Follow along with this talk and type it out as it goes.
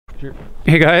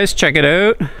Hey guys, check it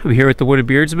out. I'm here with the Wooded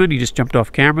Beardsman. He just jumped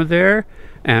off camera there.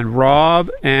 And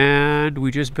Rob, and we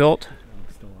just built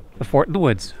the fort in the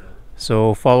woods.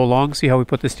 So follow along, see how we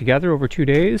put this together over 2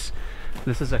 days.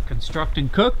 This is a construct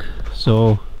and cook,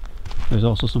 so there's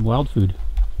also some wild food.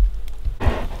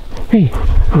 Hey,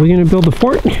 are we gonna build the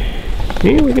fort?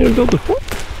 Hey, we're gonna build the fort.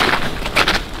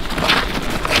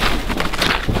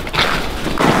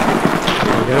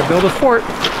 We're gonna build a fort.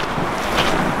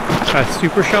 A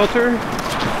super shelter,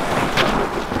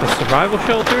 a survival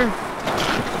shelter,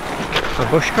 a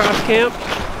bushcraft camp.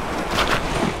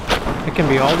 It can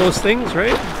be all those things,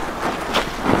 right?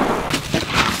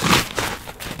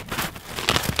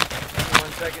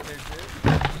 1 second, there's it.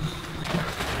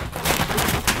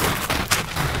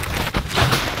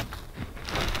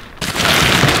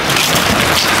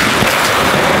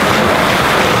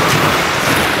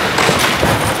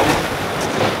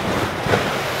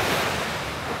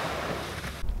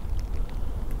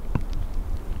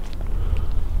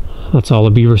 That's all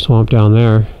the beaver swamp down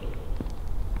there.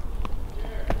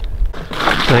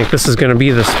 I think this is going to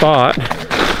be the spot.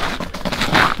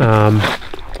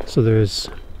 So there's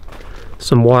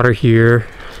some water here.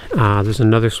 There's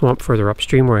another swamp further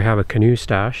upstream where I have a canoe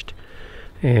stashed.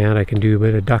 And I can do a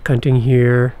bit of duck hunting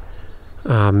here.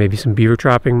 Maybe some beaver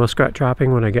trapping, muskrat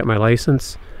trapping when I get my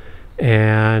license.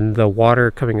 And the water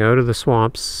coming out of the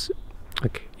swamps,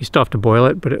 like, you still have to boil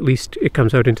it, but at least it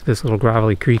comes out into this little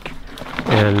gravelly creek.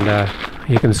 And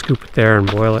you can scoop it there and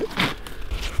boil it.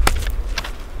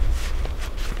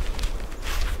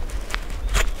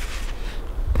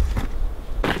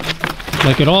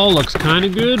 Like, it all looks kind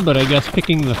of good, but I guess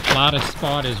picking the flattest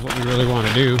spot is what we really want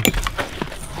to do.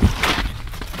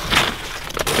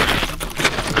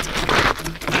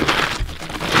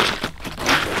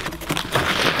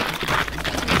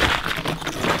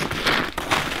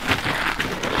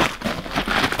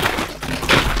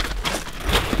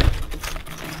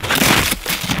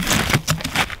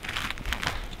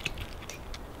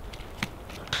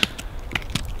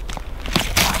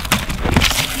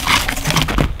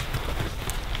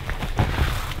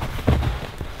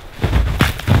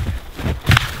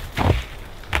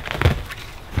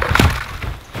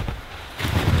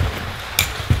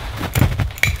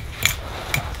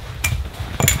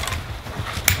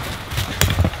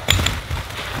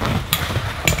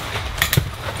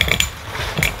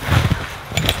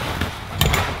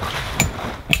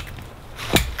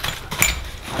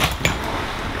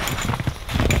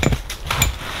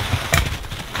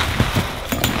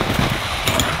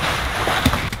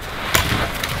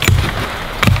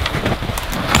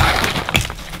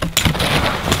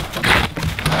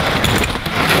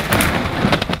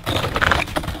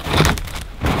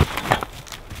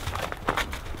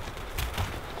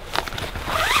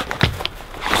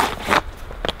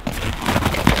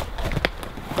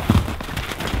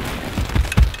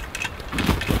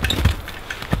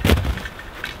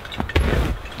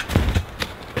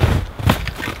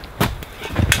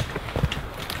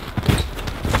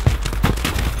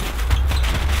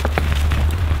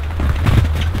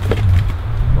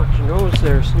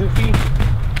 There, Snoopy.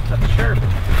 That's sharp.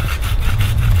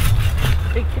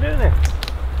 Hey, get in there.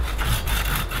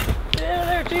 Get in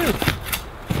there too.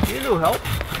 You're no help.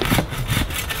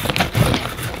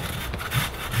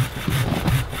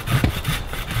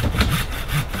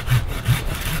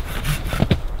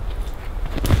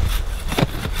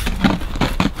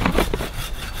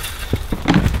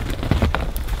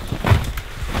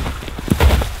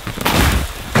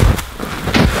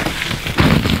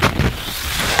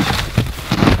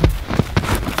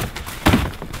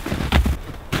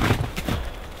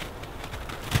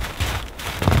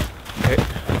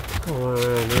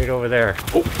 Right over there.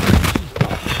 Oh.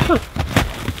 Huh.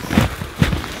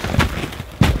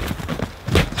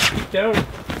 Keep down.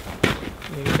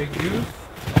 Make a big goof.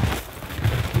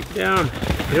 Keep down.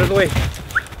 Get out of the way.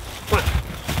 Come on.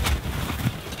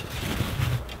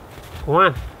 Come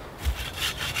on.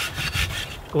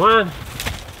 Come on.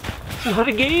 It's not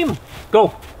a game.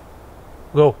 Go.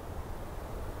 Go.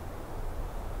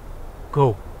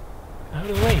 Go. Out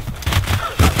of the way.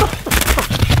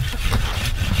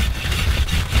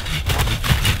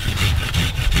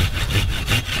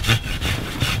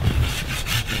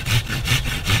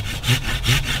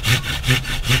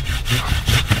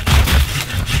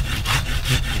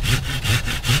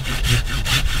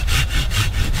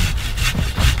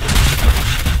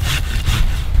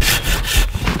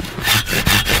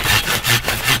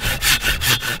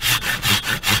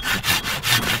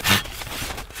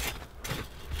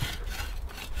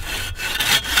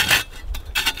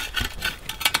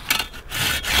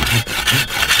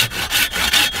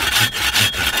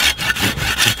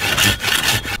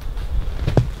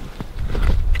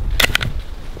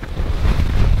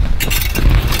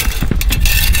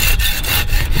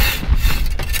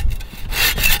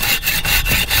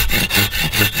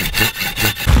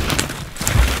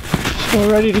 We're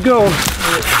ready to go.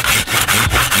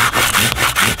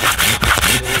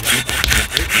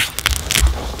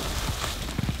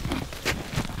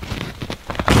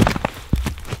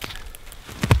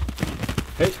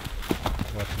 Hey.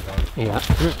 Yeah.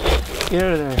 Come here. Get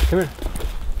out of there. Come here.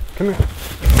 Come here.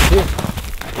 Here.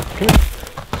 Come here. Come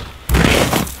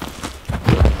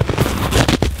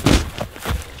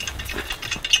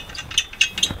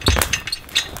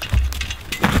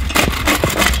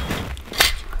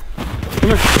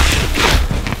here.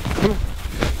 Come here.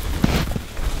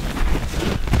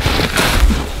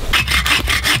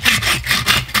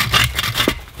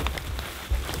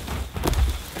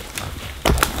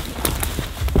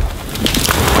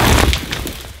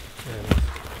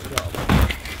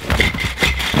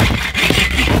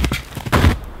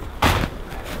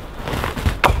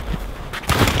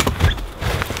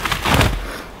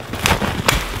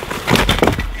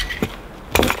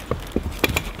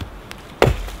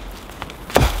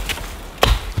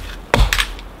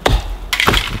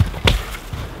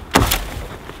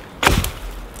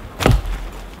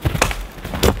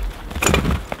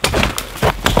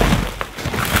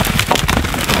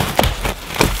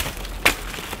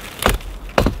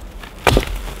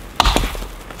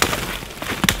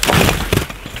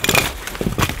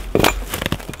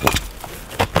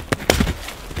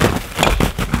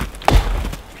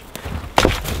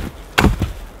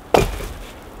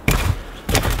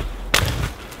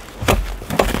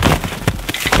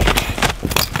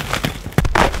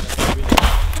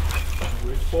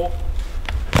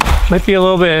 Might be a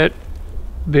little bit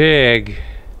big.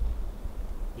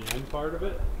 The end part of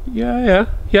it? Yeah,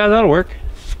 that'll work.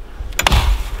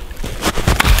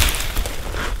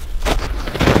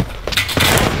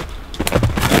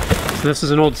 So this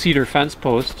is an old cedar fence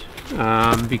post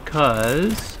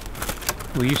because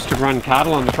we used to run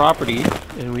cattle on the property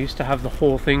and we used to have the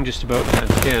whole thing just about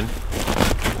fenced in.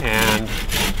 And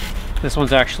this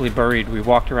one's actually buried. We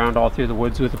walked around all through the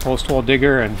woods with a post hole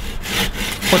digger and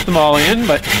put them all in,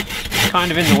 but it's kind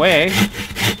of in the way.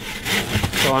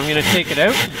 So I'm going to take it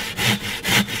out.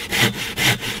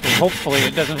 And hopefully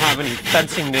it doesn't have any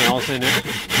fencing nails in it.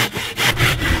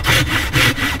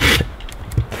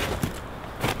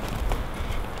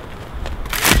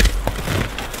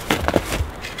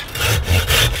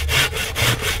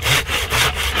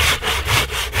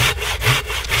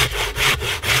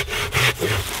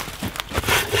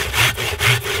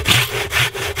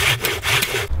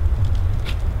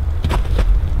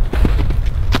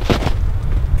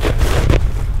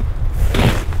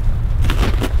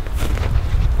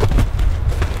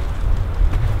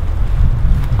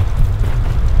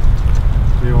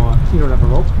 You don't have a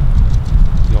rope?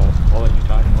 No, I'll let you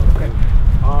tie it. Okay.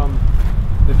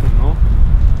 This one, no?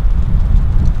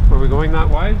 Were we going that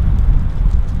wide?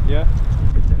 Yeah.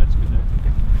 That's good there.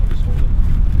 I'll just hold it.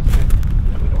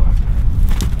 Yeah, we don't have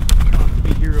to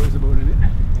be heroes about it.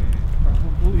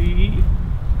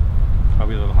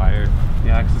 Probably a little higher.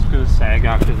 Yeah, because it's going to sag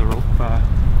after the rope is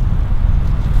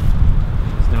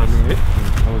done, right?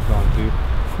 That was gone too.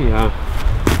 Yeah.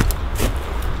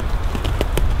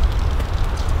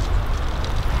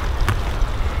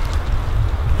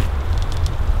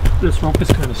 This rope is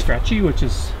kind of stretchy, which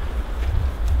is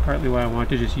partly why I want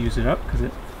to just use it up, because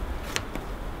I'm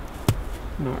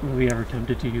not really ever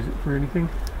tempted to use it for anything.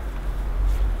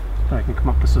 But I can come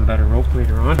up with some better rope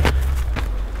later on.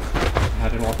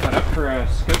 Had it all cut up for a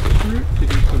scout route to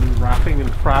do some wrapping and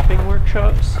frapping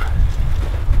workshops.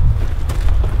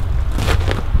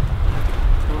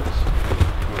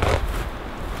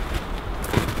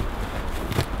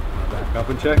 Back up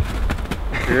and check.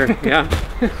 Sure, yeah.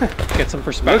 Get some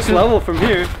perspective. Looks level from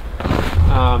here.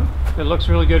 It looks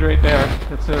really good right there.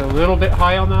 It's a little bit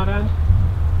high on that end.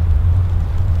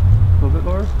 A little bit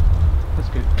lower. That's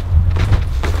good.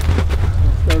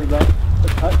 Started up a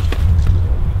touch.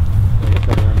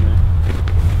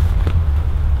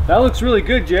 That looks really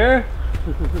good, Jer.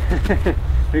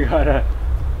 We gotta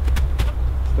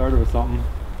start with something.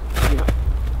 Yeah.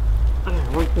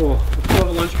 One pull. Let's go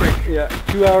to lunch break. Yeah,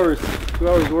 2 hours. 2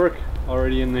 hours work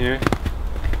already in there.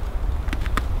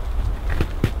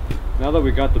 Now that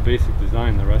we got the basic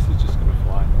design, the rest is just gonna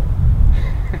fly.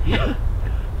 Yeah.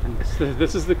 And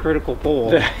this is the critical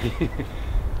pole.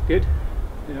 Good?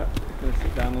 Yeah, gonna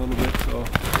sit down a little bit, so.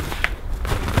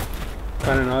 What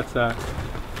kind of knot's that?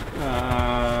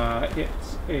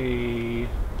 It's a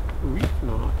reef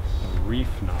knot. A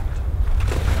reef knot.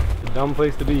 It's a dumb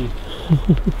place to be.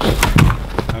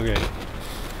 Okay.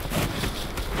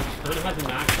 It has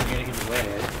an axe for getting in the way.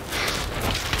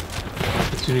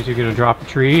 As soon as you're going to drop a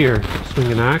tree or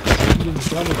swing an axe, you can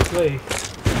run its way.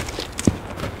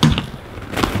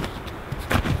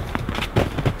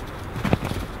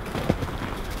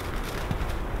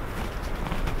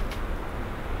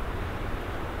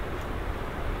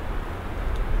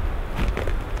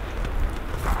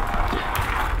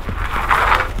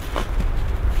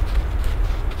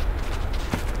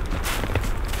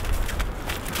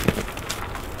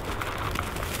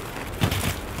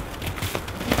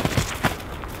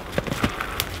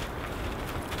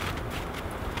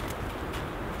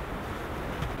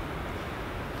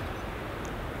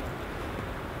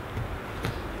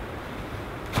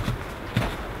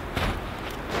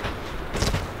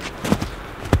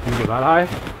 that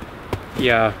high?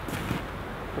 Yeah,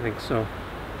 I think so.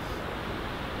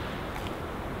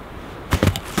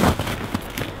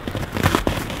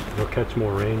 It'll catch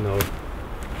more rain though.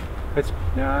 It's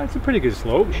a pretty good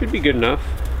slope. Should be good enough.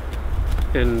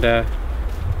 And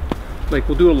like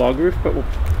we'll do a log roof, but we'll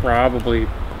probably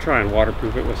try and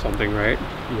waterproof it with something, right?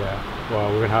 Yeah. Well,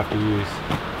 we're gonna have to use.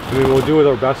 I mean, we'll do with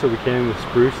our best what we can with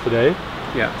spruce today.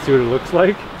 Yeah. See what it looks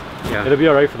like. Yeah. It'll be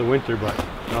all right for the winter, but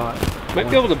not. Might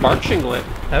be able to bark shingle it.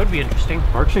 That would be interesting.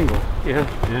 Bark shingle. Yeah.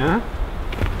 Yeah.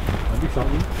 That'd be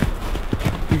something.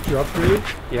 Future upgrade.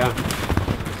 Yeah.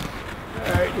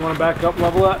 All right. You want to back up,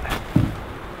 level that?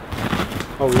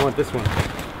 Oh, we want this one.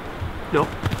 No.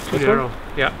 Too This narrow. one?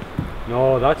 Yeah.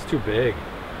 No, that's too big.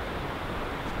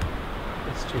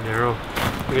 It's too narrow.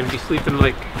 We're gonna be sleeping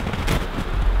like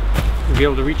we'll be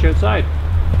able to reach outside.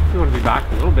 You want to be back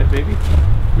a little bit, maybe.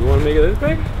 You want to make it this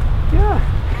big? Yeah.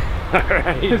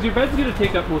 Alright. Because your bed's gonna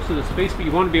take up most of the space, but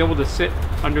you want to be able to sit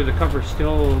under the cover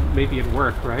still, maybe at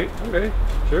work, right? Okay.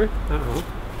 Sure. I don't know.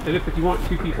 And if you want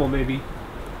two people, maybe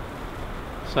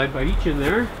side by each in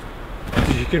there.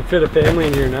 You can fit a family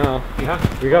in here now. Yeah.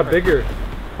 We got bigger.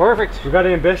 Perfect. We got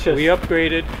ambitious. We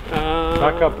upgraded.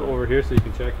 Back up over here so you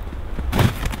can check.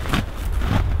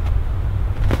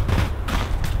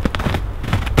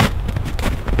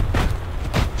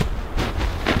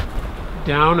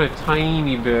 Down a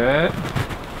tiny bit.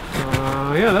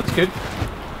 Yeah, that's good.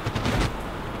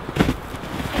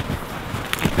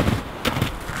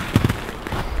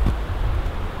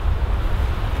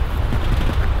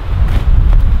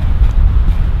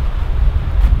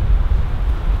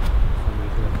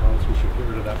 Somebody's gonna tell us we should get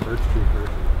rid of that birch tree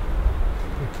first.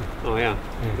 Oh yeah,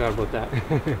 I forgot about that.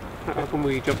 How come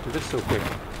we jumped to this so quick?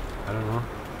 I don't know.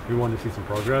 We want to see some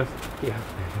progress. Yeah.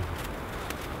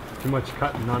 Too much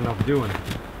cutting, not enough doing.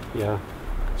 Yeah.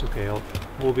 It's okay.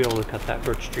 We'll be able to cut that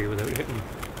birch tree without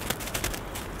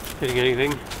hitting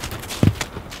anything.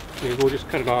 Maybe we'll just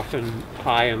cut it off and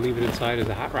high and leave it inside as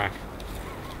a hat rack.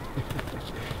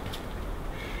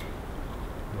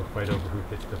 We'll fight over who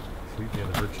gets to sleep near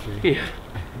the birch tree. Yeah.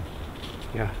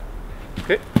 Yeah.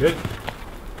 Okay. Good.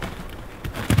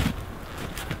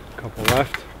 Couple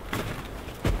left.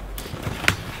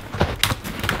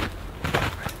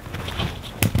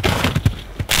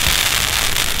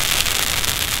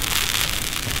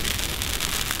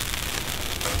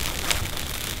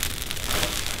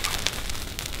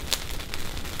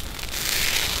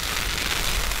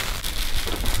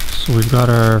 So we've got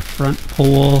our front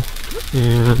pole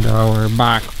and our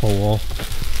back pole,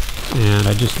 and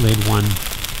I just laid one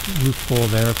roof pole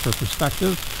there for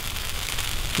perspective.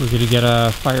 We're going to get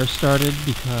a fire started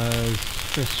because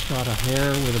Chris shot a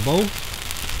hare with a bow.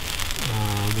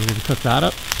 We're going to cook that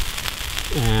up,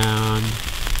 and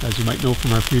as you might know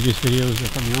from our previous videos or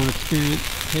from your own experience,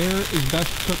 hare is best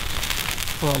cooked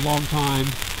for a long time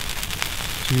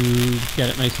to get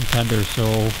it nice and tender. So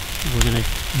we're going to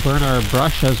burn our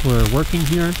brush as we're working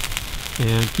here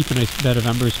and keep a nice bed of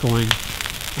embers going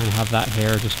and have that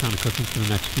hare just kind of cooking for the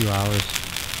next few hours.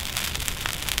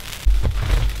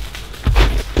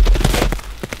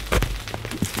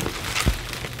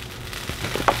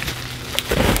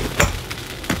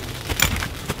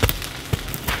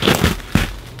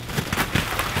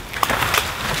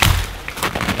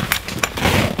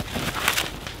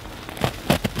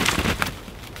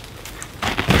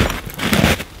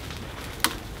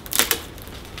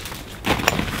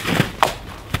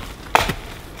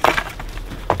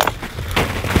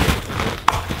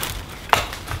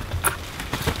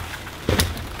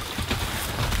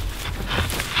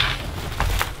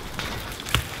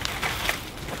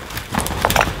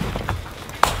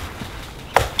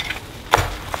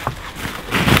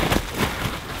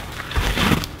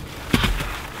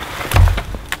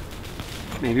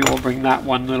 Maybe we'll bring that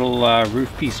one little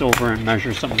roof piece over and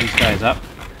measure some of these guys up.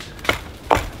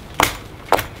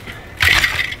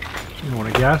 You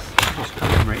want to guess? Just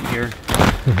cut them right here.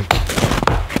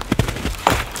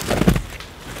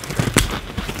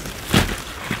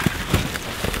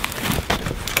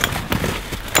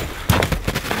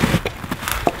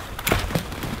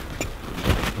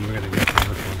 I'm gonna guess on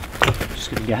this one.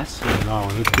 Just gonna guess. No,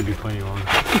 this could be plenty long.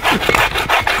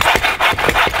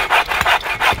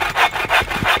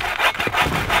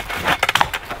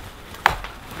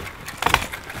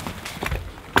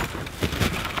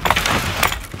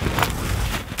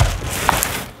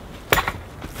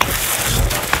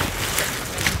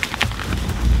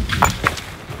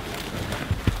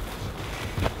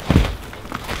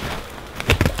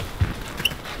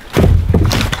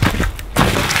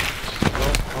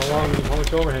 How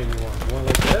much overhang you want? You want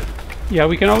like that? Yeah,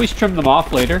 we can always trim them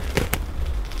off later.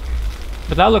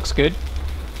 But that looks good.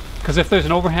 Because if there's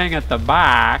an overhang at the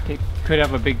back, it could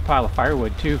have a big pile of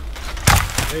firewood too.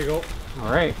 There you go.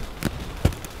 All right.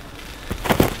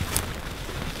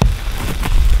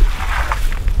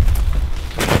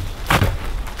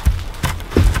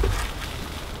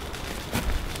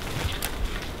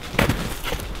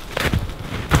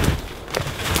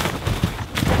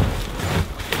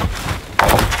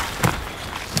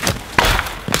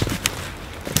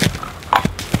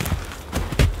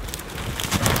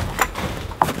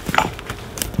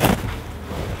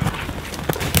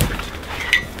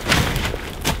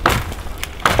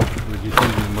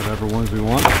 Whatever ones we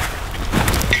want.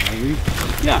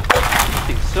 Yeah, I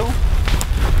think so.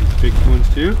 These big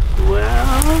ones too.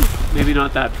 Well, maybe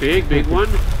not that big one.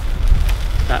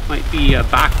 That might be a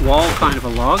back wall kind of a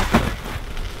log.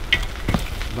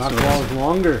 Back wall is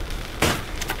longer.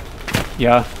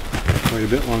 Yeah. Quite a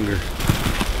bit longer.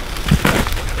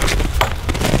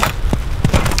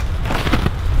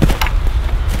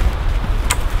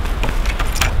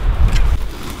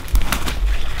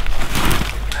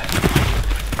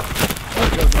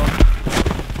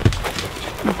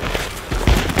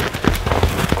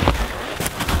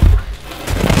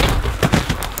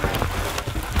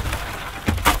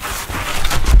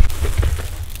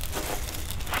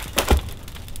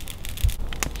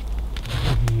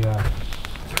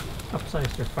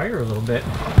 Upsized their fire a little bit.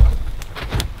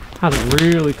 Hasn't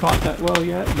really caught that well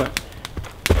yet, but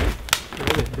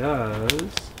when it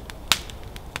does,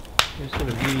 there's going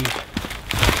to be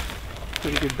a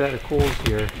pretty good bed of coals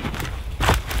here.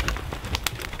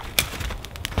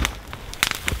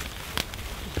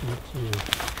 Just need to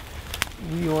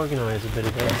reorganize a bit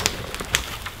of this.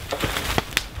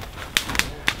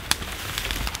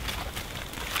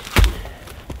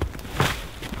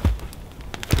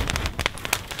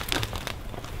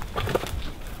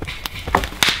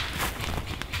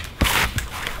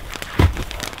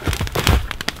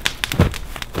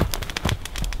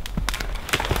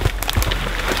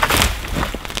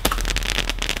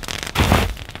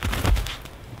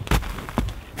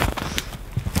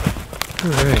 All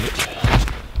right.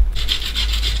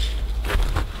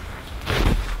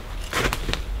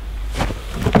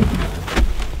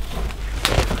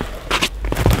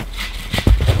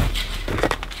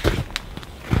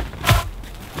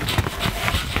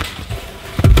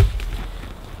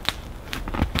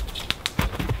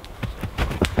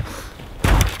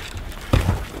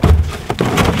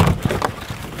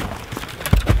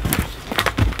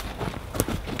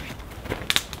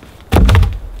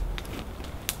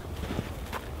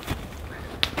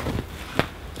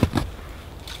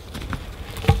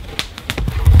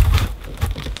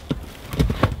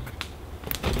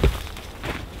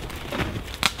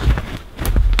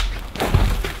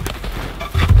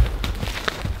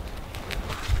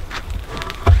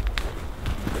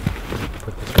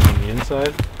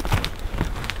 Inside?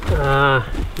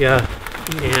 Yeah,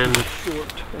 and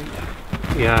short.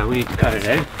 Yeah, we need to cut it,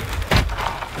 eh?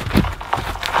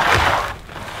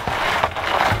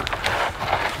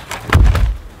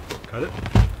 Cut it?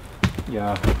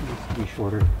 Yeah, it needs to be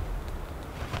shorter.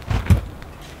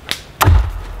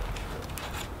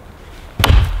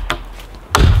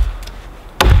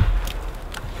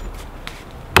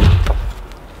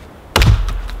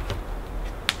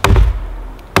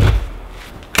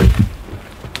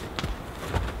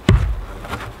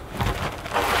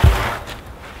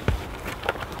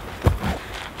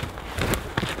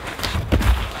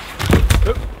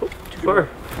 Far.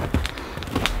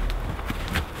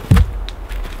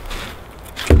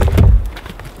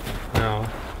 Now.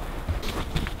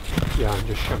 Yeah,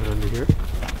 just shove it under here.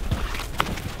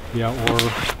 Yeah, or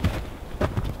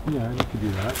yeah, you could do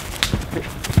that.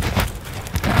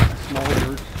 Smaller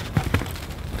birch.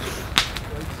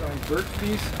 Right side birch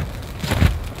piece.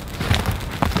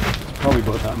 Probably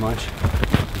about that much.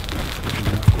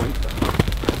 Not quite.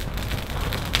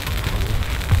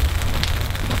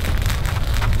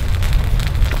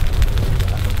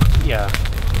 Yeah.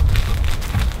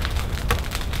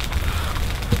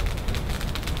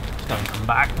 It's gotta come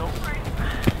back though.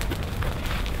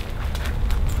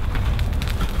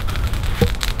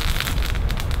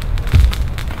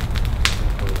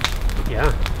 Yeah,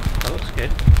 that looks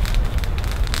good.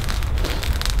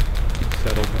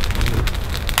 Settled.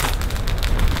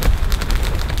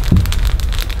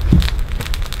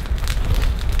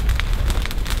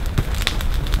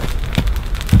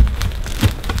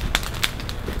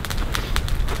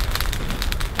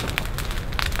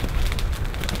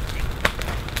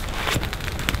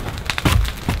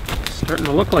 Starting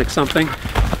to look like something.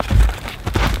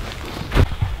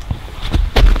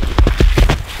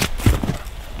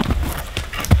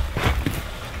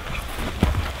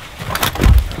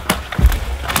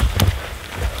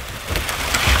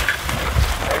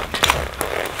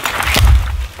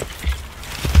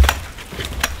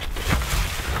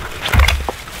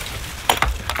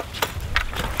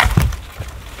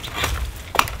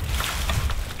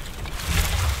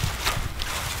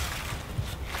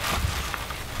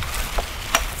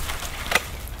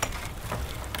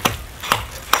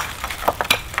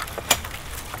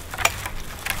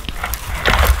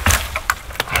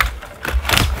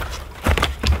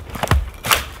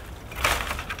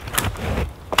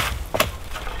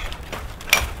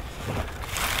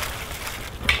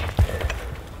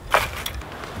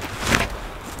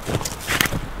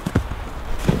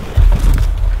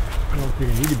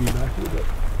 think I need to be back here, but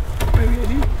maybe I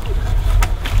do.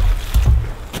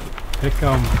 I think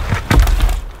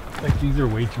like these are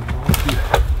way too long too.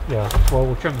 Yeah, well,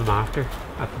 we'll trim them after,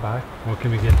 at the back. Well,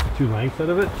 can we get 2 lengths out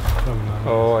of it?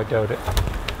 Oh, I doubt it.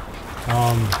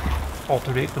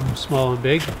 Alternate them small and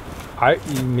big.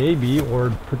 Maybe, or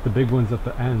put the big ones at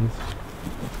the ends.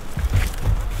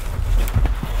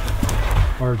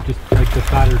 Or just like the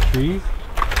fatter trees.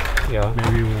 Yeah.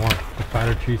 Maybe we want the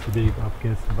fatter trees to be up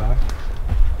against the back,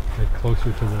 like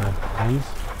closer to the ends.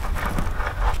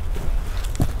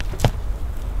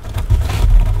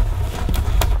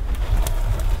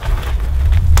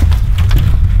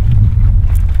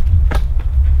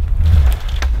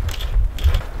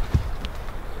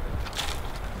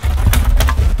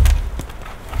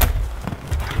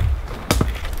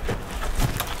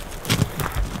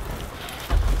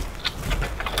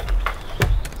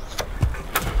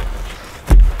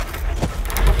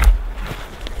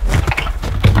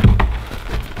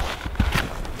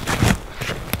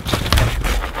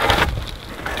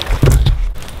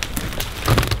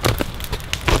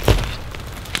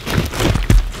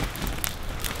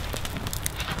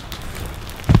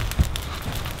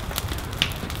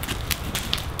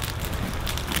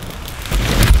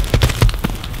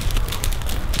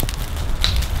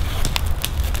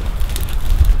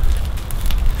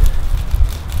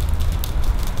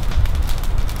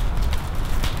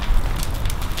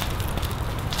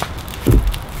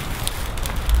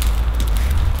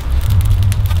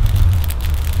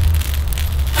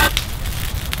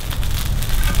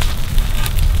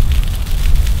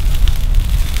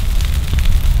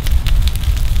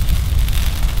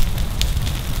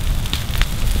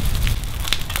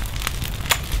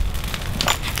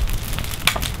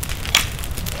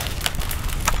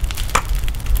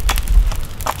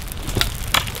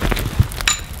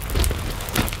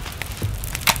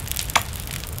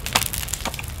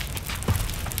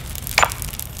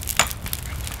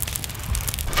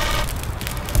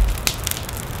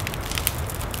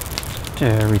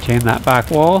 To retain that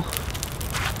back wall,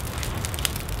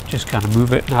 just kind of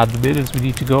move it and add them in as we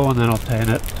need to go, and then I'll tie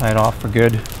it off for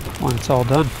good when it's all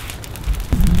done.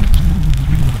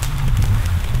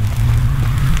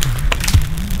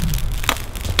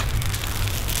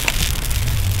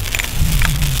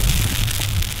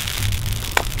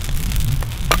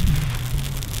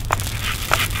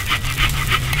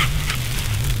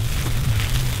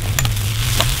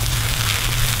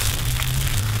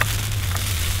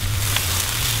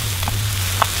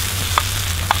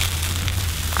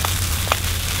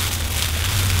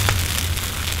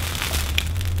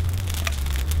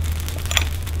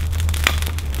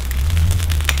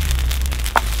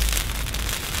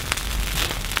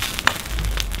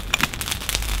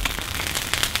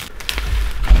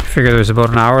 Figure there's about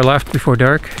an hour left before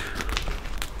dark,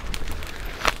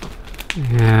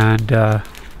 and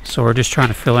so we're just trying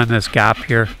to fill in this gap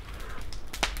here.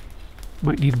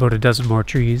 Might need about a dozen more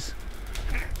trees,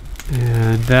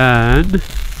 and then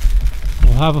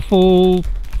we'll have a full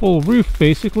roof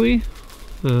basically.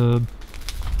 So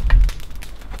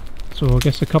I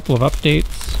guess a couple of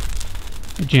updates.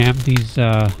 I jammed these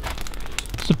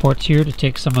supports here to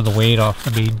take some of the weight off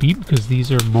the main beam, because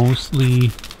these are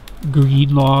mostly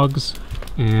green logs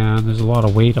and there's a lot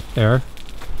of weight up there,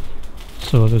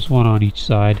 so there's one on each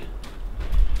side.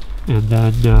 And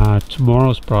then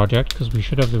tomorrow's project, because we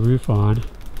should have the roof on,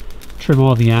 trim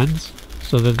all the ends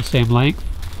so they're the same length,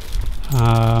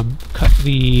 cut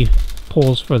the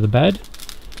poles for the bed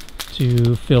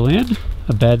to fill in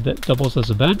a bed that doubles as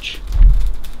a bench,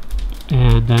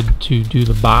 and then to do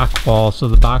the back wall. So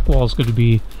the back wall is going to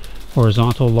be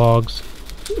horizontal logs,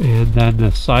 and then the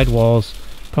side walls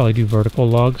probably do vertical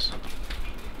logs.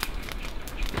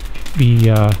 Be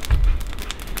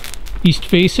east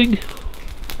facing,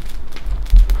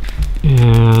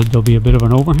 and there'll be a bit of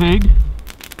an overhang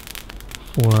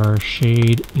for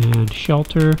shade and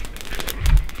shelter,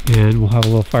 and we'll have a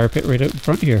little fire pit right out in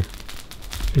front here.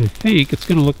 And I think it's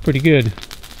going to look pretty good,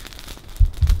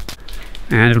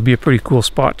 and it'll be a pretty cool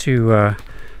spot to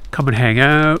come and hang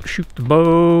out, shoot the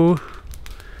bow,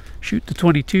 shoot the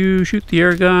 22, shoot the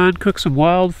air gun, cook some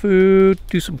wild food,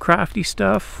 do some crafty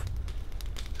stuff.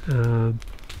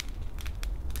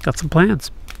 Got some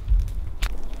plans.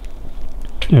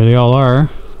 There they all are.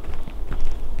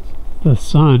 The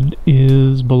sun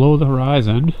is below the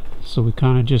horizon, so we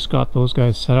kind of just got those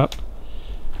guys set up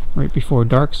right before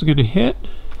dark's going to hit.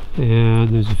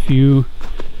 And there's a few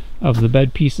of the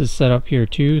bed pieces set up here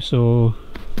too, so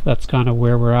that's kind of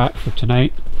where we're at for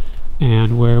tonight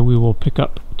and where we will pick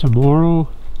up tomorrow.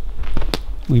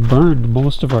 We burned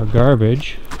most of our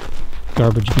garbage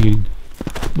being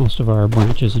most of our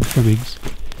branches and trimmings.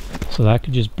 So that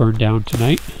could just burn down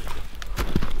tonight.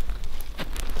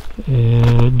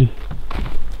 And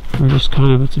we're just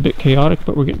kind of, it's a bit chaotic,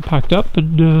 but we're getting packed up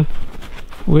and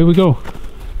away we go.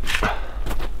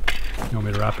 You want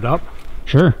me to wrap it up?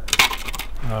 Sure.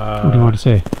 What do you want to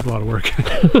say? It's a lot of work.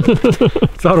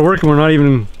 It's a lot of work and we're not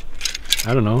even,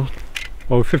 I don't know,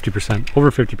 over 50%.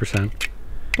 Over 50%.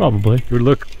 Probably. It would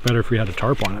look better if we had a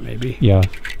tarp on it, maybe. Yeah.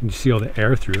 You see all the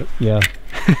air through it. Yeah.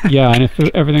 Yeah, and if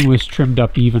everything was trimmed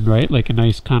up even, right? Like a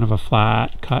nice kind of a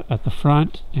flat cut at the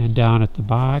front and down at the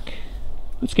back.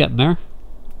 It's getting there.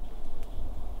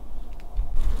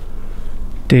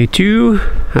 Day 2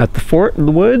 at the fort in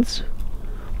the woods.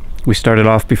 We started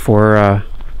off before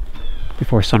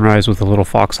sunrise with a little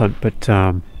fox hunt, but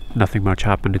nothing much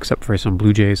happened except for some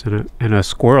blue jays and a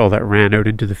squirrel that ran out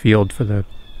into the field for the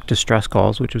distress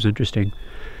calls, which was interesting.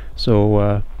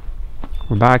 So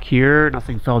we're back here.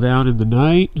 Nothing fell down in the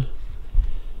night.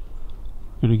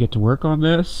 Gonna get to work on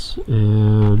this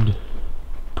and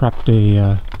prepped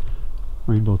a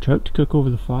rainbow trout to cook over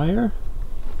the fire.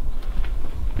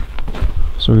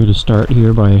 So we're gonna start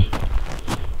here by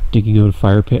digging out a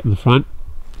fire pit in the front,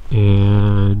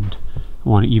 and I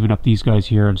want to even up these guys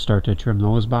here and start to trim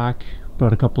those back.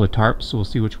 Brought a couple of tarps, so we'll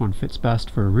see which one fits best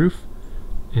for a roof,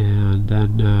 and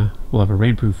then we'll have a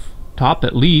rainproof top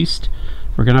at least.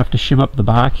 We're gonna have to shim up the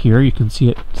back here. You can see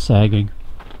it sagging,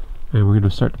 and we're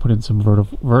gonna start to put in some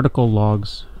vertical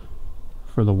logs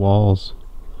for the walls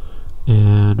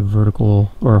and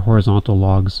vertical or horizontal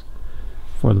logs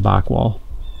for the back wall.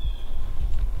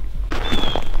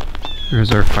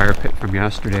 Here's our fire pit from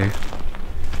yesterday.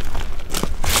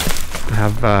 I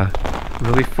have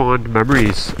really fond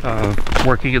memories of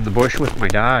working in the bush with my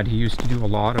dad. He used to do a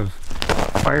lot of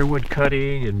firewood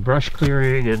cutting and brush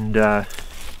clearing and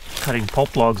cutting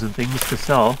pulp logs and things to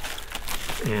sell.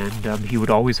 And he would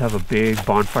always have a big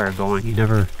bonfire going. He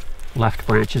never left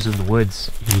branches in the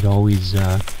woods. He'd always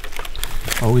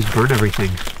burn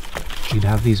everything. He'd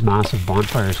have these massive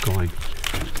bonfires going.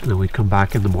 And then we'd come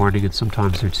back in the morning and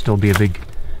sometimes there'd still be a big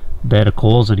bed of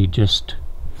coals and he'd just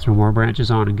throw more branches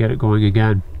on and get it going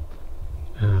again,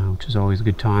 which is always a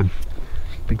good time.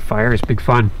 Big fire is big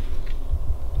fun.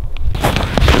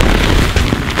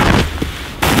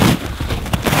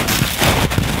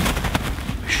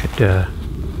 I should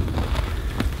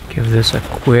give this a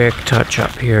quick touch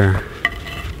up here.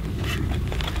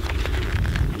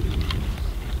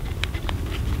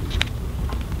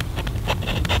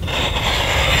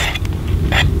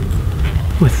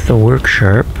 With the work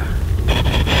sharp,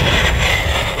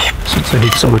 since I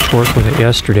did so much work with it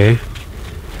yesterday.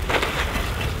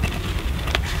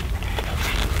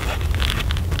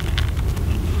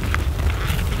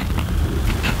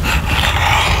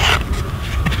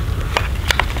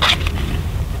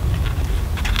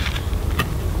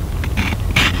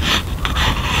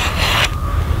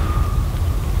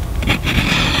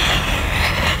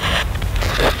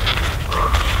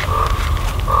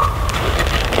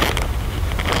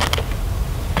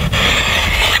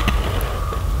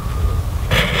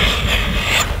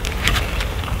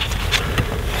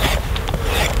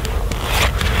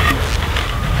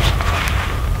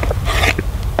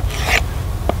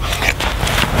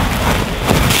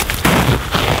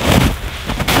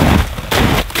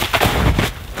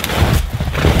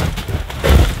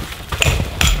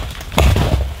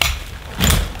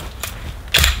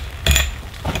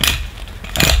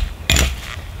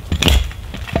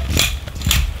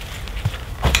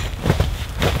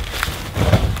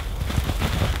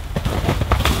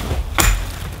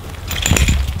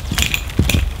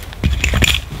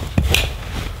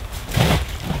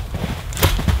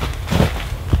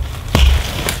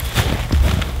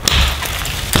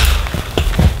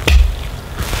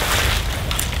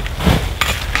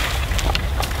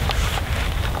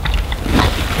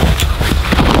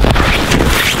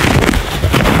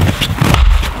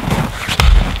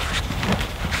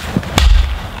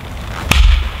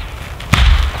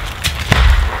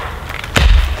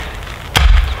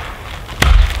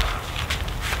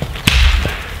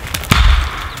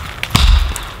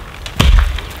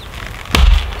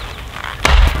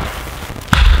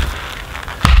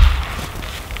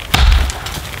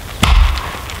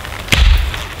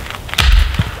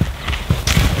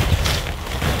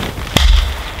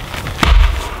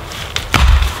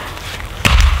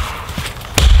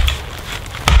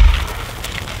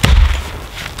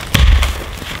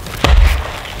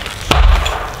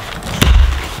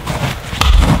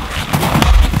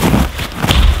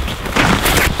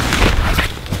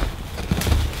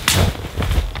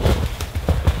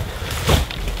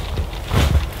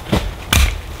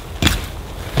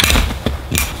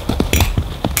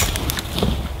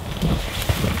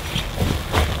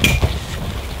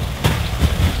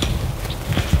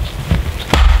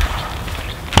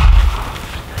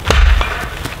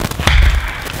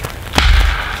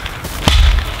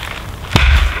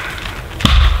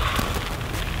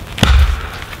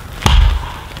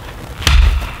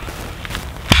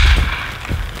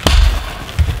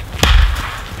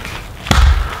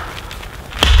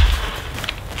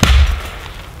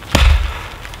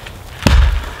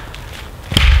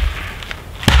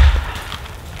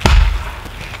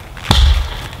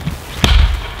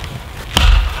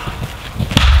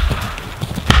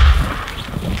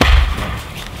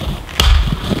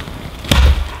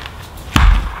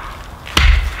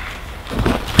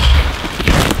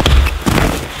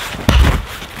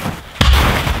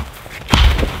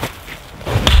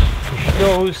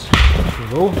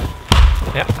 go?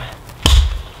 Yeah.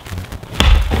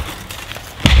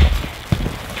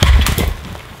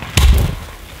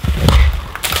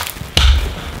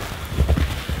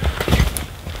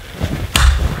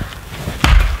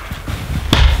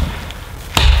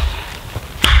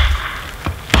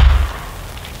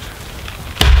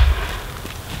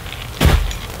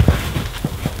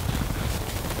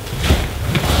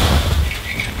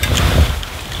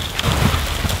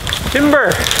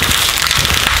 Timber!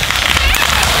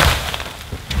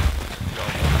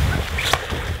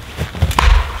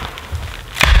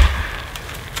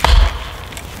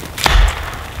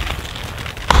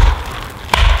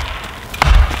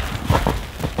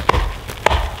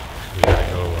 We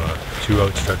gotta go 2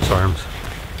 outstretched arms.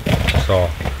 So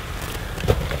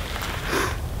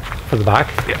For the back?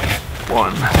 yeah,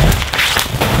 1.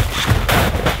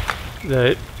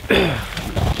 The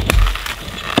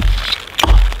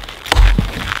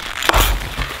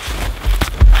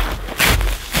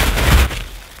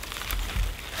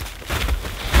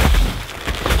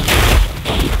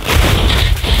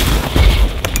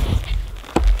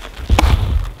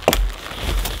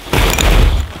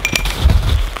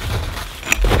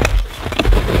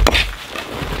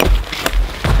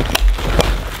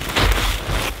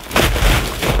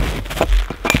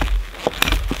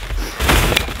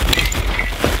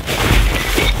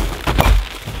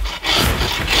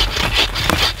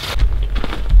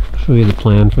show you the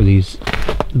plan for these,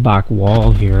 the back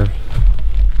wall here.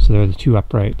 So there are the 2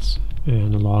 uprights,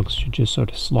 and the logs should just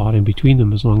sort of slot in between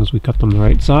them as long as we cut them the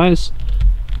right size.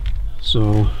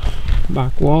 So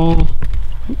back wall,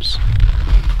 oops,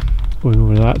 going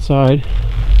over to that side,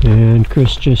 and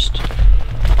Chris just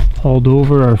hauled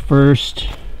over our first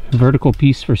vertical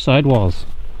piece for sidewalls.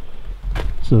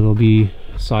 So there'll be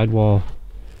sidewall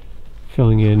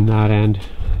filling in that end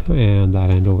and that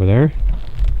end over there.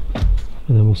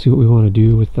 And then we'll see what we want to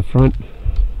do with the front.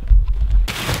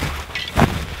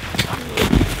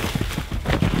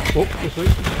 Oh, this way.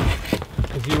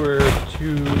 Because you were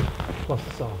 2 plus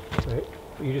the saw, right?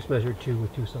 You just measured 2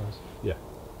 with 2 saws. Yeah.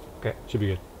 Okay. Should be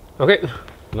good. Okay.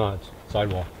 No, it's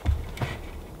sidewall.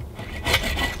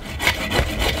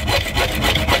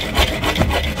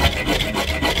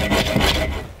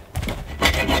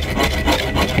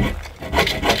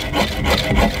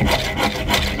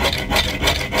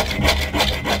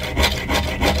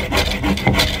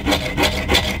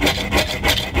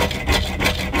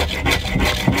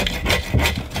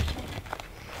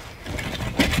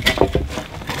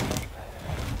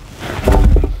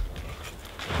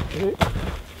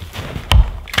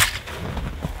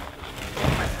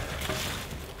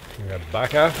 You got the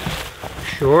back half?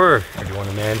 Sure. Or do you want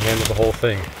to manhandle the whole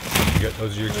thing?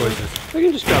 Those are your choices. I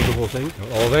can just grab the whole thing.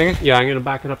 The whole thing? Yeah, I'm going to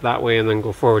back it up that way and then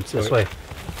go forwards this way.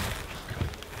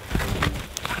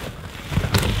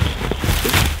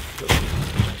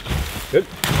 Good?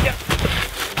 Yeah.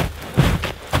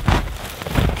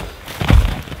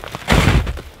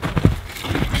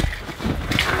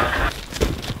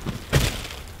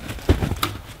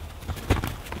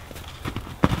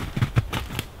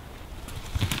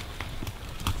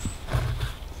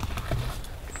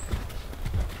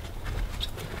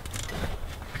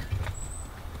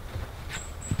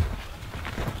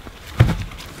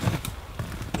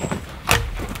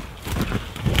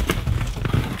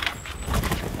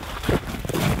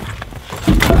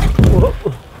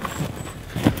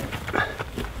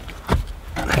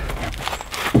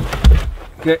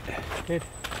 Okay. Good.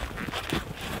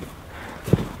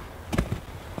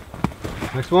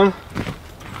 Next one?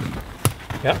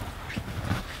 Yep.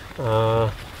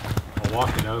 I'll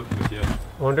walk it out with you.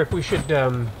 I wonder if we should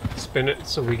spin it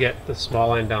so we get the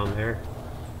small end down there.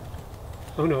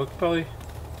 Oh no, it probably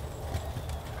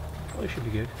should be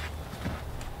good.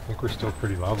 I think we're still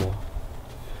pretty level.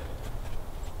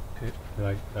 Okay.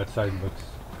 Like that side looks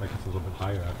like it's a little bit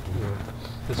higher actually. Yeah.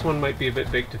 This one might be a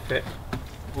bit big to fit.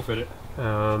 We'll fit it.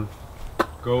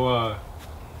 Go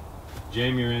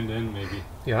jam your end in maybe.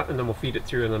 Yeah, and then we'll feed it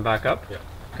through and then back up. Yeah.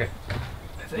 Okay.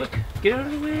 I think. Get out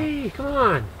of the way! Come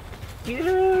on! Get out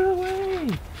of the way!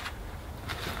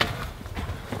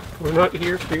 We're not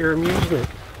here for your amusement.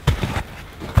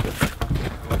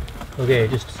 Okay,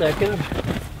 just a second.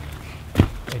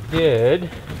 I did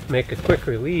make a quick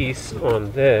release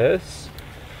on this.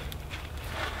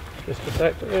 Just a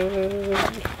second.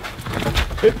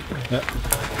 Good. Yeah.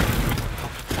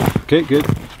 Okay, good.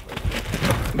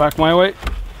 Back my way.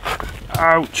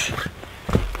 Ouch.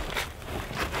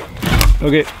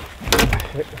 Okay.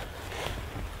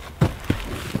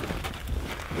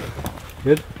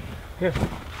 Good? Yeah.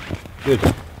 Good.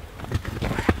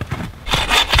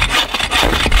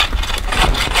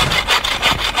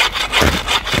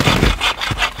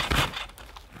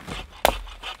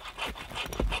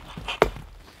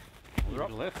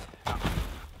 lift.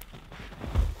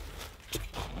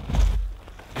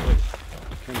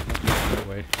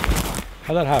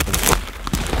 How'd that happen?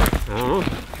 I don't know.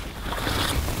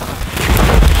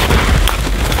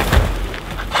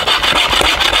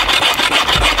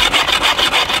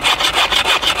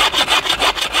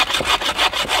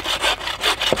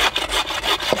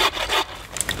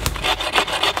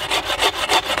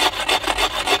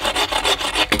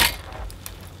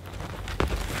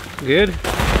 Good.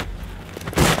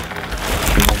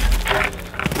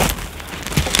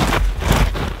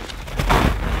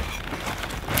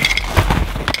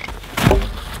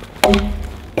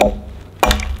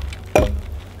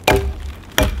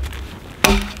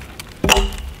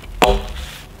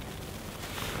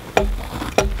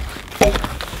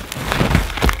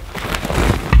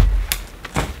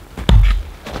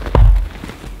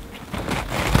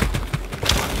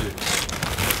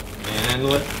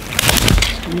 Handle it.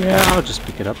 Yeah, I'll just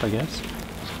pick it up, I guess.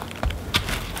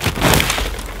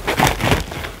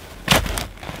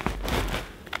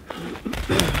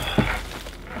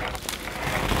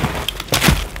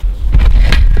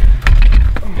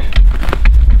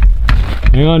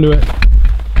 Hang on to it.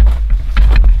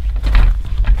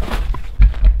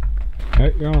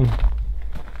 Alright, you're on.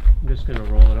 I'm just gonna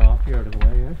roll it off here out of the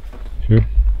way, yeah? Sure.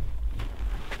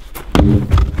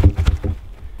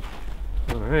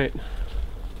 Alright.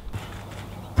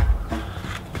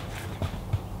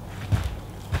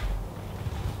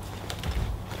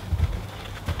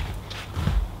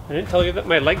 I didn't tell you that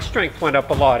my leg strength went up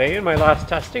a lot, in my last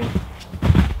testing?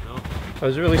 No. I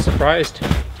was really surprised.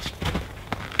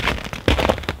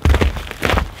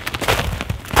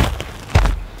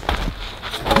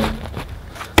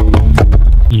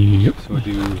 Yep. So we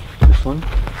do this one?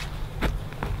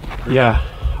 Yeah.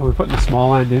 Are we putting the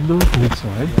small end in though? I think so,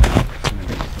 eh?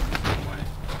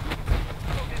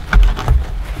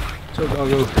 So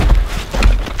doggo.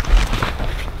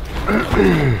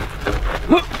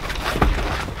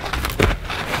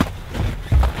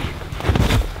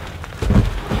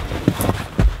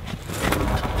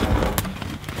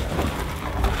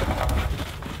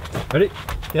 Ready?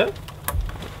 Yep.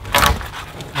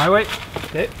 My way.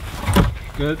 Okay.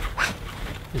 Good.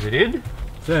 Is it in?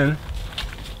 It's in.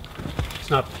 It's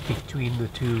not between the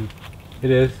two.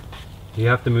 It is. You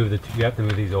have to move you have to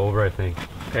move these over, I think.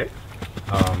 Okay.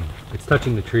 It's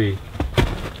touching the tree.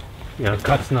 Yeah. The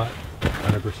cut's not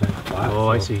 100% flat. Oh,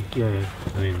 I so, see. Yeah, yeah.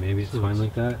 I mean, maybe it's fine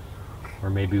like that. Or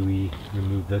maybe we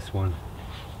remove this one.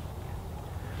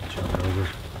 Shove it over.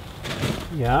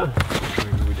 Yeah.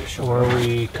 Maybe we just shove Or it over.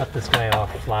 we cut this guy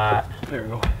off flat. There we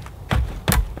go.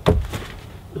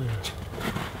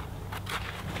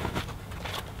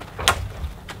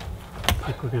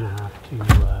 I think we're gonna have to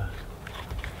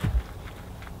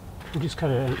we'll just cut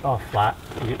it off flat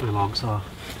and get my long saw.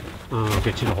 I'll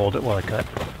get you to hold it while I cut.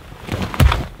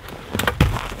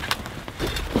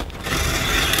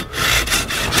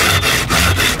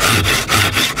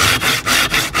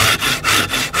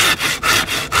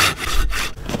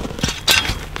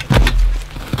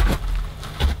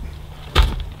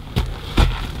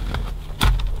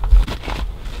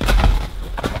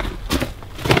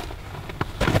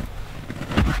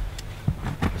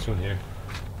 This one here.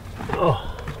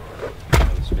 Oh,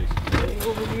 This face.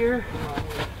 over here.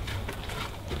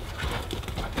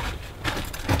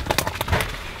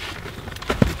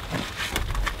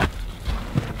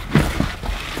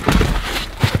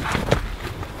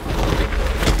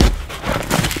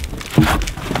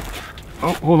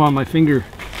 Oh, hold on, my finger.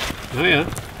 Oh yeah.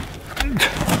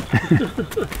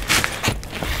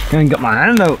 Can't get my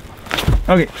hand out.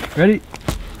 Okay, ready?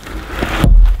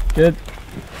 Good.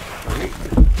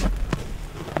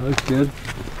 Looks good.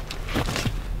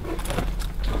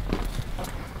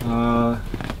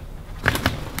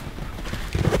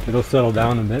 It'll settle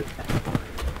down a bit.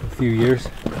 A few years.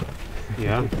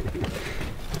 Yeah.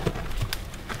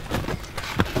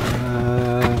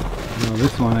 No,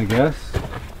 this one, I guess.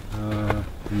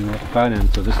 You know, fat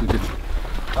end, so this is good.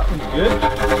 That one's good.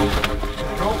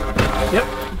 Yep.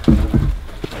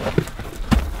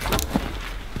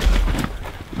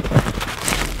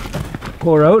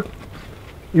 Pull her out.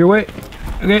 Your way.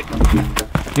 Okay.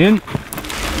 In.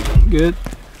 Good.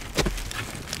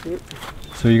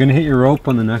 So you're gonna hit your rope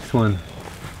on the next one.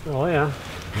 Oh yeah.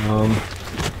 I want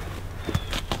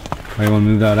to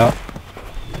move that up.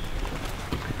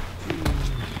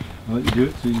 I'll let you do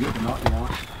it so you can get the knot you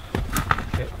want.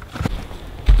 Okay.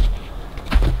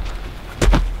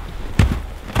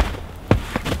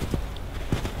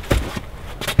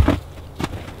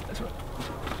 That's right.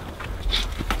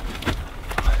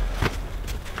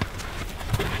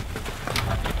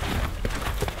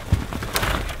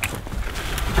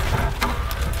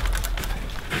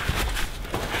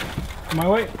 My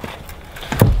way.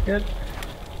 Good.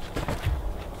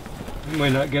 We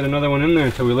might not get another one in there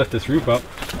until we lift this roof up.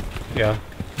 Yeah.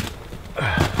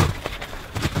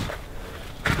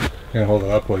 Gonna hold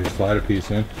it up while you slide a piece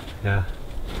in. Yeah.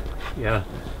 Yeah.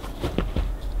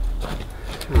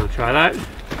 You want to try that?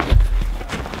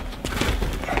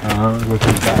 Go to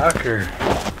the back or?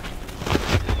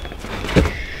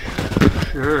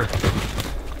 Sure.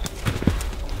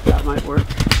 That might work.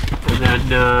 And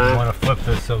then, I want to flip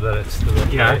this so that it's the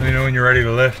right yeah. Let me know when you're ready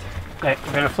to lift. Okay,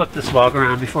 we're gonna flip this log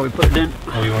around before we put it in.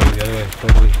 Oh, you want it the other way?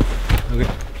 Totally. Okay.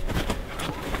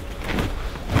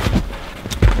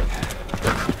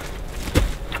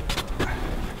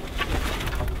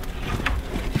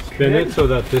 Spin it so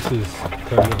that this is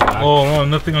turned to the back. Oh no, I'm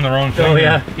lifting on the wrong thing. Oh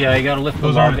yeah, yeah. You gotta lift the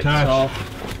Those log aren't attached. itself.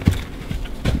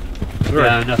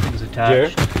 Yeah, nothing's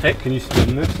attached. Hey, can you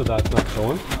spin this so that's not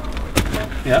going?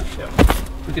 Yeah.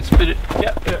 We can spin it.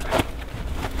 Yeah.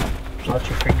 Watch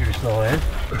your fingers though, eh?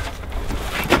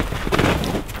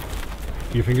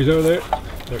 Your fingers over there?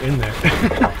 They're in there.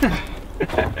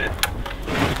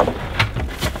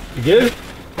 You good?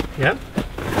 Yep.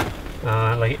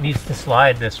 Like it needs to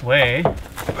slide this way.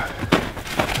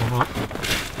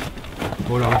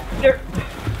 Hold on. There.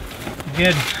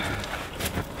 Good.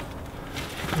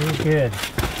 Very good.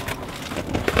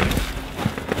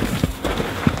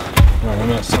 Oh, we'll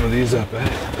mess some of these up, eh?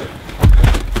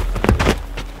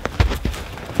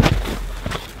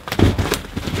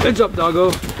 Heads up, doggo.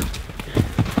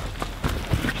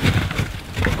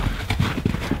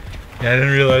 Yeah, I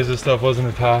didn't realize this stuff wasn't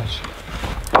attached.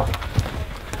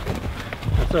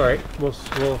 That's all right. We'll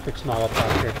fix them all up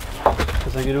after.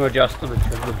 Because I'm going to adjust them and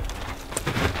trim them.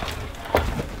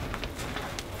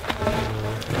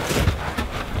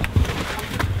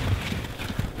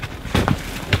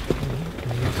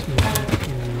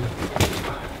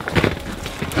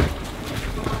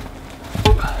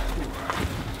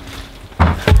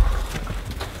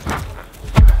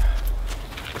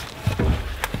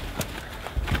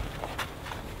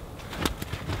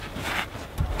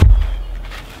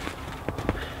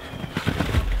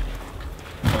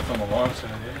 That's on the long side,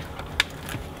 eh?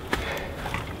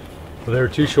 Well, they were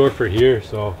too short for here,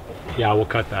 so yeah, we'll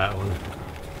cut that one.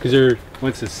 Because they're,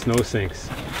 once the snow sinks,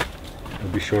 it'll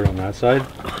be short on that side.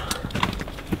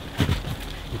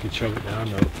 You can shove it down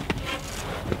though.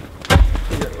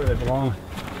 Get where they belong.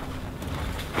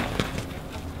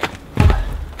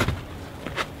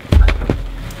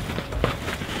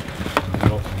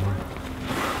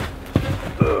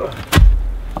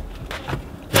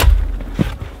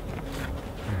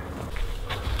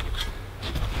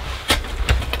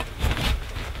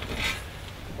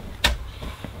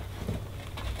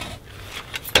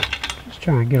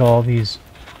 Try and get all these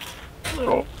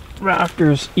little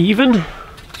rafters even,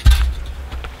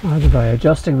 either by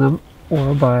adjusting them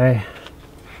or by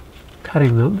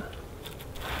cutting them,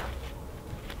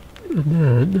 and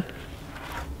then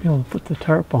be able to put the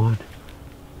tarp on.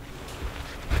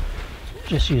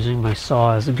 Just using my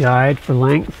saw as a guide for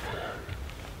length.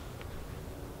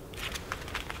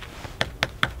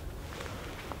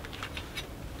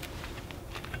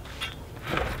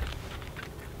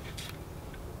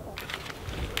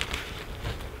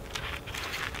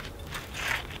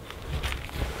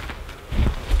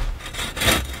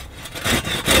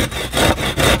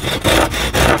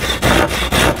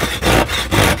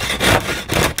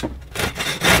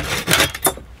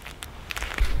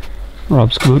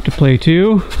 Rob's come out to play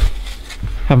too.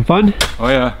 Having fun? Oh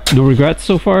yeah. No regrets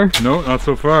so far? No, not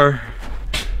so far.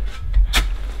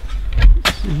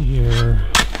 Let's see here.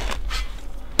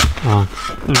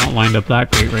 Oh, they're not lined up that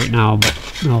great right now, but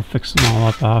I'll fix them all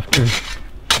up after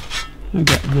I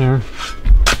get in there.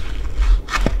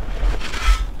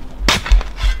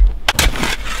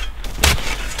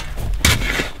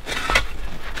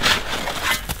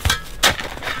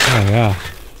 Oh yeah,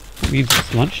 it means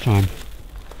it's lunchtime.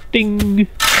 Ding!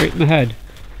 Right in the head.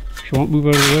 She won't move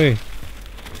out of the way.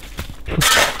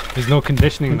 There's no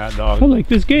conditioning that dog. I like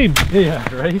this game. Yeah,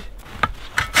 right?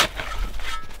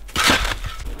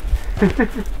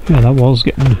 Yeah, that wall's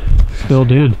getting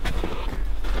filled in.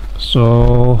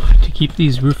 So, to keep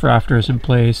these roof rafters in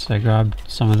place, I grabbed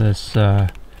some of this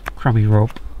crummy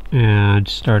rope and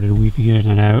started weaving it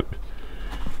in and out.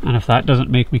 And if that doesn't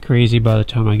make me crazy by the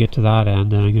time I get to that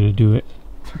end, then I'm going to do it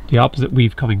the opposite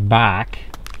weave coming back.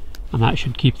 And that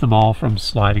should keep them all from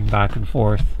sliding back and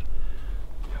forth.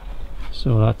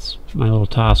 So that's my little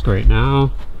task right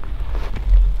now.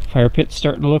 Fire pit's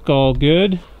starting to look all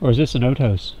good. Or is this an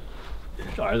outhouse?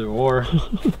 It's either or.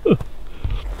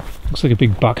 Looks like a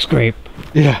big buck scrape.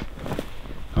 Yeah.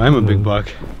 I'm a big buck.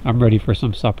 I'm ready for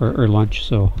some supper or lunch,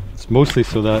 so It's mostly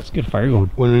so that let's get a fire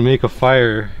going. when we make a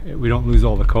fire, we don't lose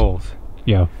all the coals,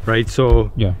 Yeah, right?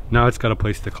 So yeah, now it's got a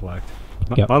place to collect.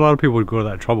 Yep. Not a lot of people would go to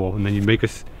that trouble, and then you make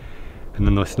us, and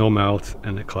then the snow melts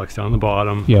and it collects down the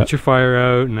bottom. Yeah. Put your fire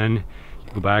out, and then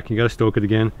you go back and you gotta stoke it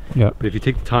again. yeah, But if you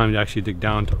take the time to actually dig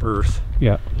down to earth,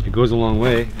 yeah. it goes a long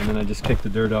way. And then I just kick the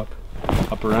dirt up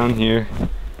around here,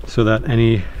 so that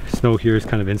any snow here is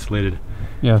kind of insulated.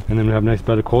 Yeah. And then we have a nice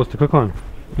bed of coals to cook on.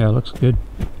 Yeah, it looks good.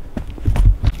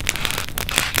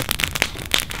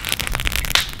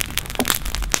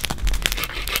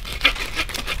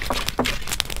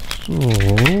 So,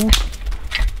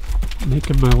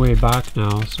 making my way back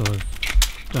now, so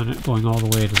I've done it going all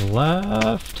the way to the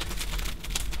left.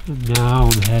 And now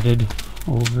I'm headed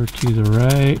over to the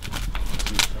right.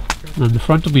 And then the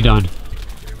front will be done.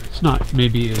 It's not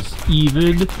maybe as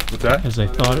even What's that? as I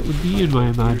thought it would be in my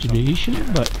imagination,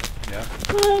 but Yeah.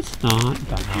 it's not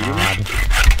bad.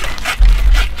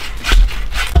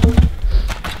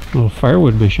 Little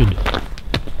firewood mission.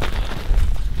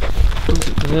 Look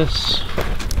at this.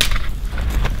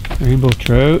 Rainbow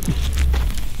trout.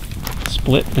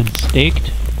 Split and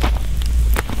staked.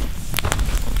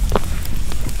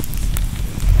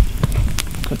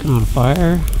 Cooking on a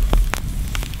fire.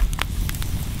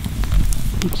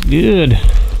 Looks good.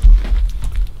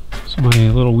 So my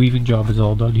little weaving job is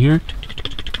all done here.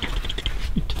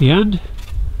 Get to the end.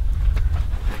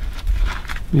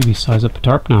 Maybe size up a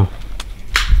tarp now.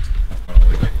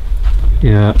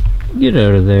 Yeah, get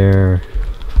out of there.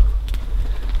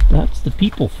 That's the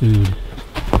people food.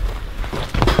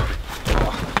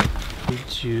 Need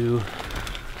to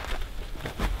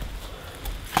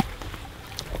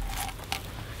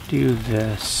do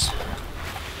this.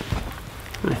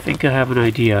 I think I have an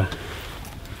idea.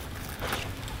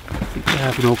 I think I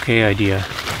have an okay idea.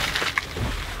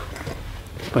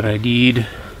 But I need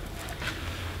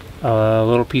a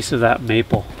little piece of that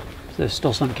maple. Is there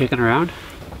still some kicking around?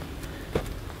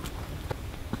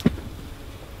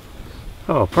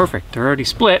 Oh, perfect. They're already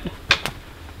split.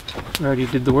 I already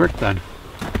did the work then.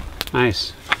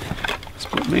 Nice.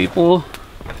 Split maple.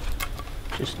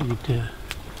 Just need to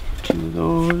two of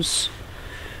those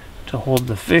to hold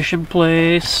the fish in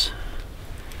place.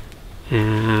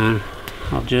 And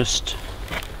I'll just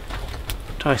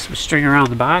tie some string around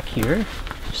the back here.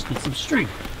 Just need some string.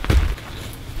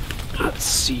 Let's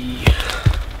see.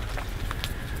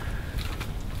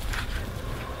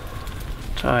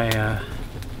 Tie a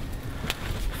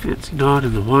fancy knot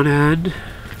in the one end.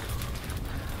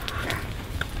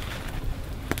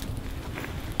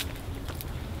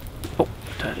 Oh,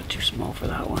 tied it too small for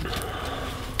that one.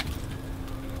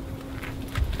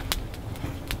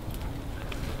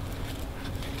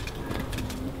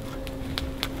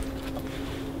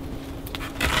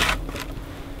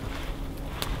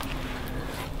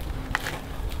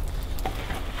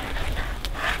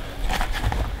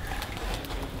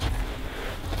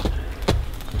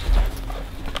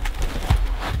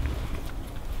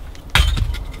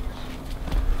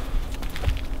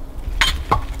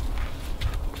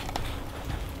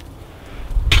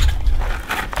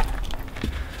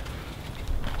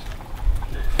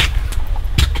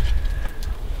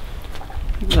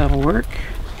 That'll work.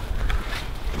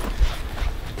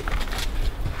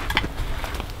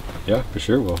 Yeah, for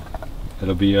sure will.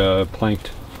 It'll be a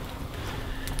planked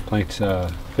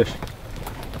fish.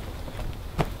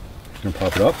 Gonna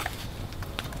pop it up.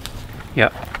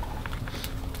 Yep.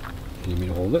 You need me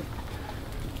to hold it?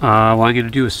 Well, I'm gonna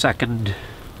do a second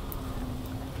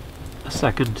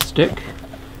stick.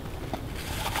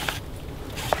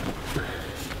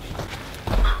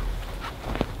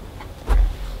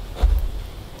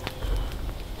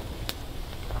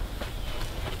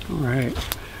 Alright,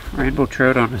 rainbow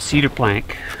trout on a cedar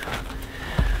plank.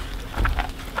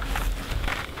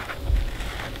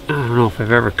 I don't know if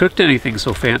I've ever cooked anything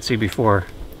so fancy before.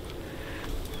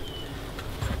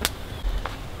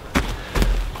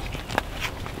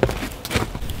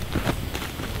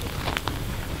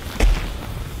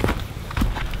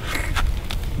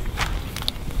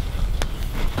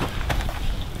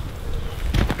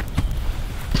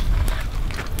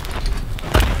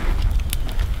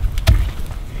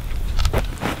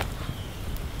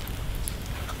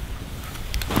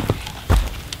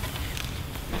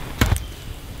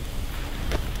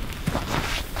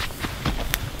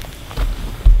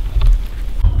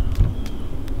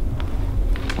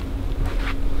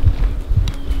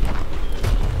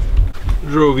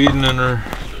 Drove Eden and her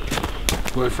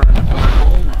boyfriend back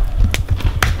home.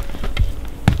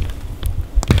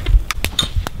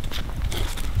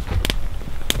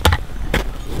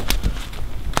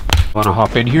 Want to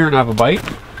hop in here and have a bite?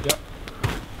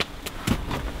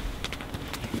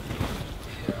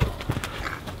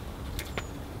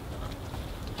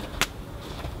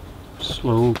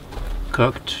 slow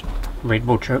cooked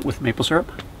rainbow trout with maple syrup.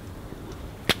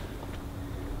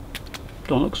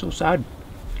 Don't look so sad.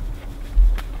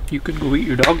 You could go eat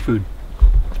your dog food.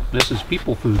 This is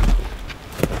people food.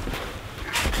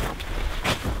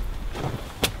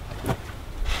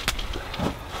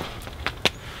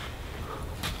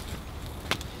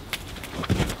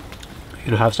 You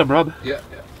gonna have some, Rob? Yeah.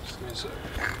 Just give me a sec.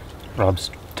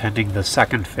 Rob's tending the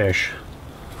second fish.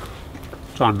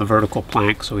 It's on the vertical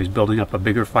plank, so he's building up a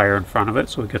bigger fire in front of it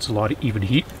so it gets a lot of even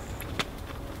heat.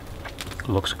 It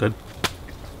looks good.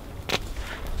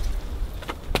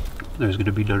 There's going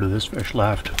to be none of this fish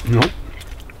left. Nope.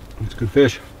 It's good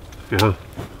fish. Yeah.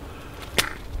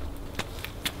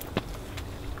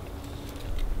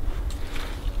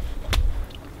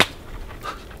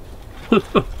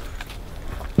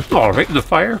 Oh, right in the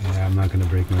fire? Yeah, I'm not gonna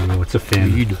break my rule. It's a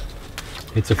fin. Weed.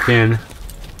 It's a fin.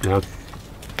 Yeah.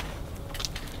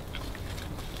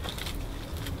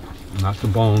 Not the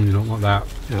bone. You don't want that.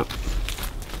 Yeah.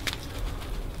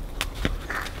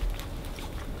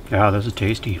 Yeah, this is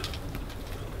tasty.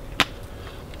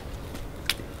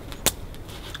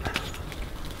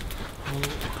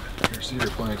 Your cedar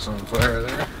plank's on fire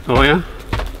there. Oh yeah?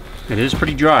 It is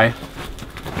pretty dry.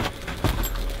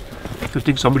 Good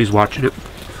thing somebody's watching it.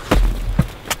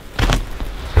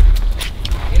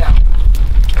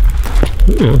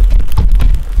 Yeah.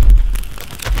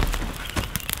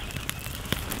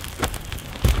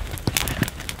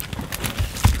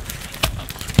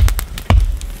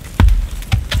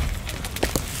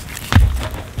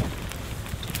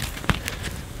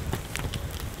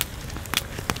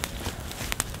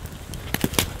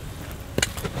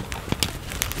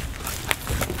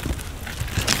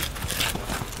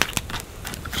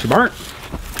 Smart.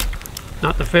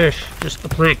 Not the fish, just the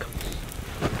plank.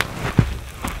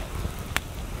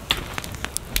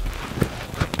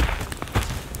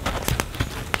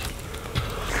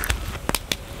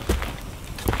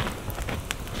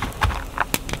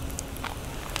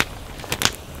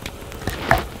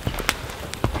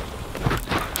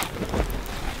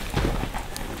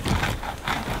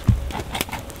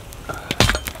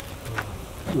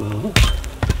 Well,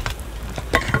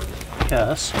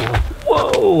 yes.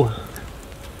 Whoa!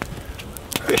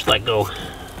 Fish let go.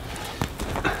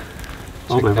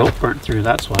 Oh, my rope burnt through,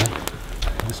 that's why.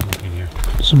 This smoke in here.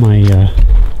 So my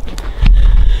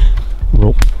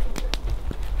rope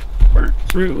burnt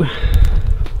through.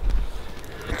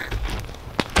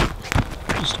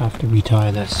 Just have to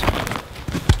retie this.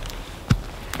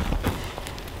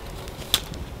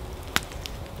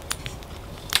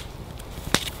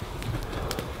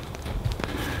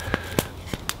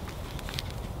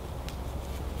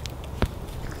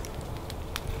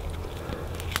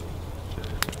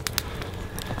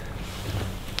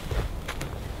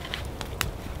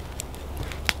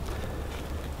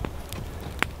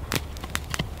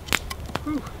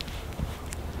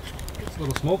 It's a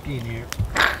little smoky in here.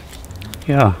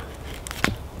 Yeah.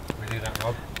 We do that,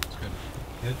 Rob. It's good.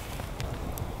 Good.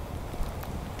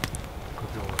 Cook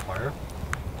it over the fire.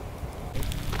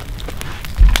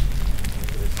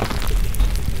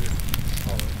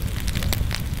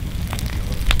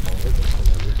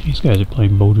 These guys are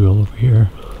playing bow drill over here.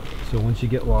 So once you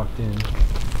get locked in,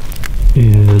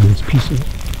 And this piece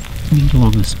of meat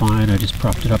along the spine, I just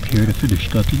propped it up here to finish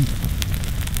cooking.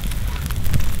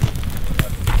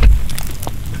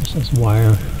 This is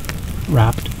wire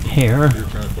wrapped hare. You're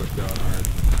trying to push down hard.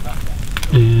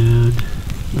 And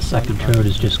the second trout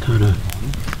is just kind of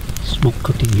smoke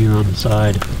cooking here on the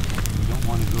side. you don't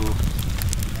want to go.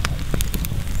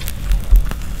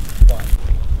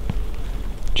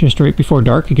 Just right before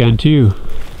dark again too.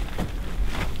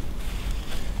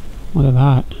 Look at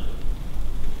that.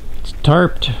 It's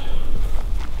tarped.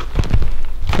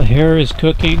 The hare is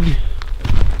cooking.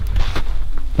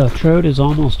 The trout is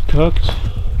almost cooked.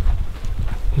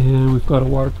 And we've got a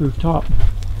waterproof top.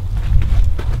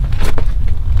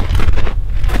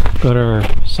 Got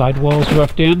our sidewalls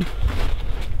roughed in.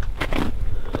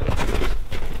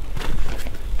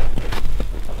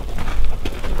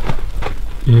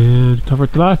 And cover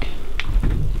at the back.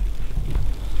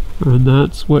 And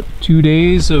that's what 2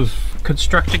 days of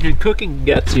constructing and cooking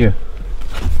gets you.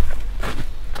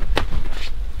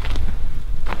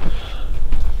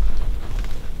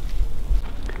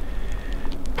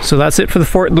 So that's it for the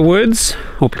fort in the woods.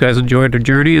 Hope you guys enjoyed our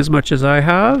journey as much as I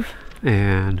have,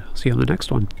 and I'll see you on the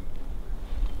next one.